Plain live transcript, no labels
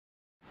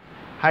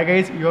Hi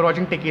guys, you are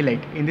watching Techie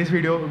Light. In this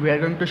video, we are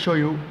going to show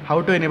you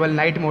how to enable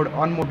night mode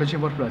on Moto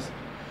G4 Plus.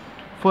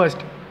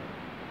 First,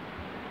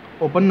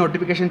 open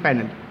notification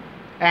panel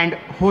and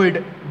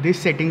hold this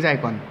settings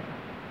icon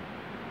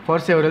for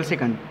several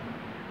seconds.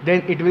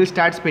 Then it will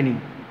start spinning.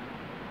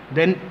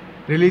 Then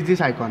release this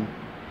icon.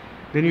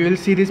 Then you will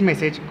see this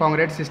message,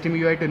 congrats, system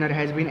UI tuner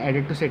has been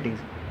added to settings.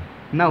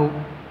 Now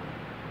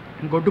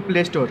go to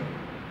Play Store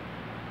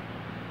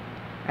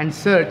and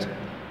search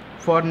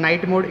for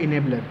night mode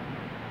enabler.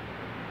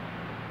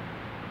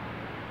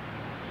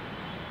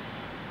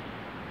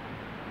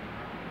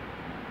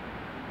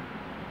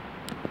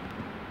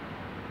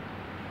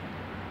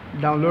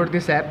 Download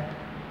this app.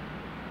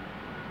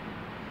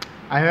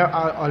 I have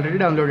already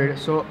downloaded,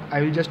 so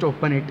I will just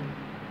open it.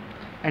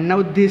 And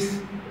now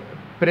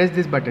press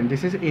this button.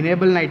 This is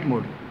enable night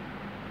mode.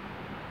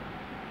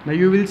 Now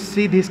you will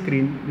see this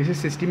screen. This is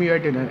system UI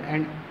tuner,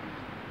 and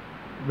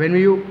when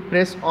you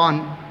press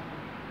on,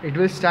 it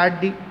will start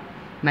the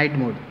night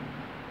mode.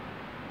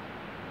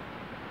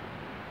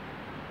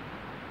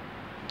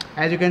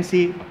 As you can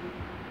see,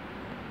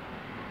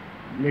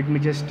 let me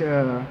just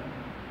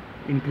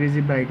increase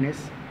the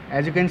brightness.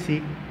 As you can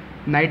see,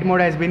 night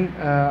mode has been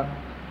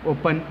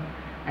open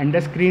and the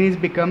screen is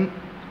become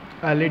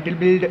a little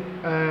bit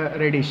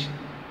reddish.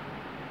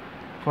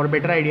 For a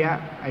better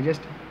idea, I just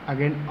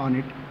again on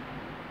it.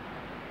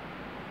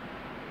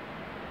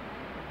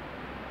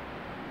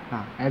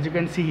 As you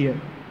can see here,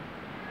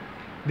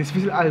 this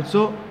will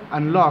also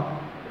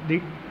unlock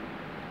the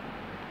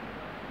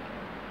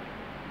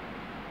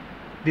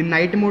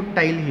night mode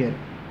tile here,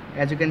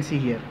 as you can see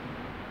here,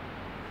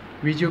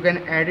 which you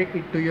can add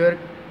it to your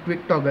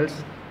quick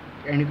toggles,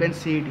 and you can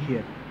see it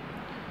here.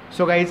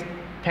 So guys,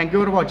 thank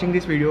you for watching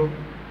this video.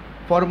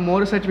 For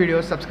more such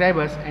videos, subscribe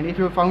us, and if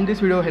you found this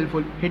video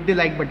helpful, hit the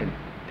like button.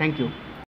 Thank you.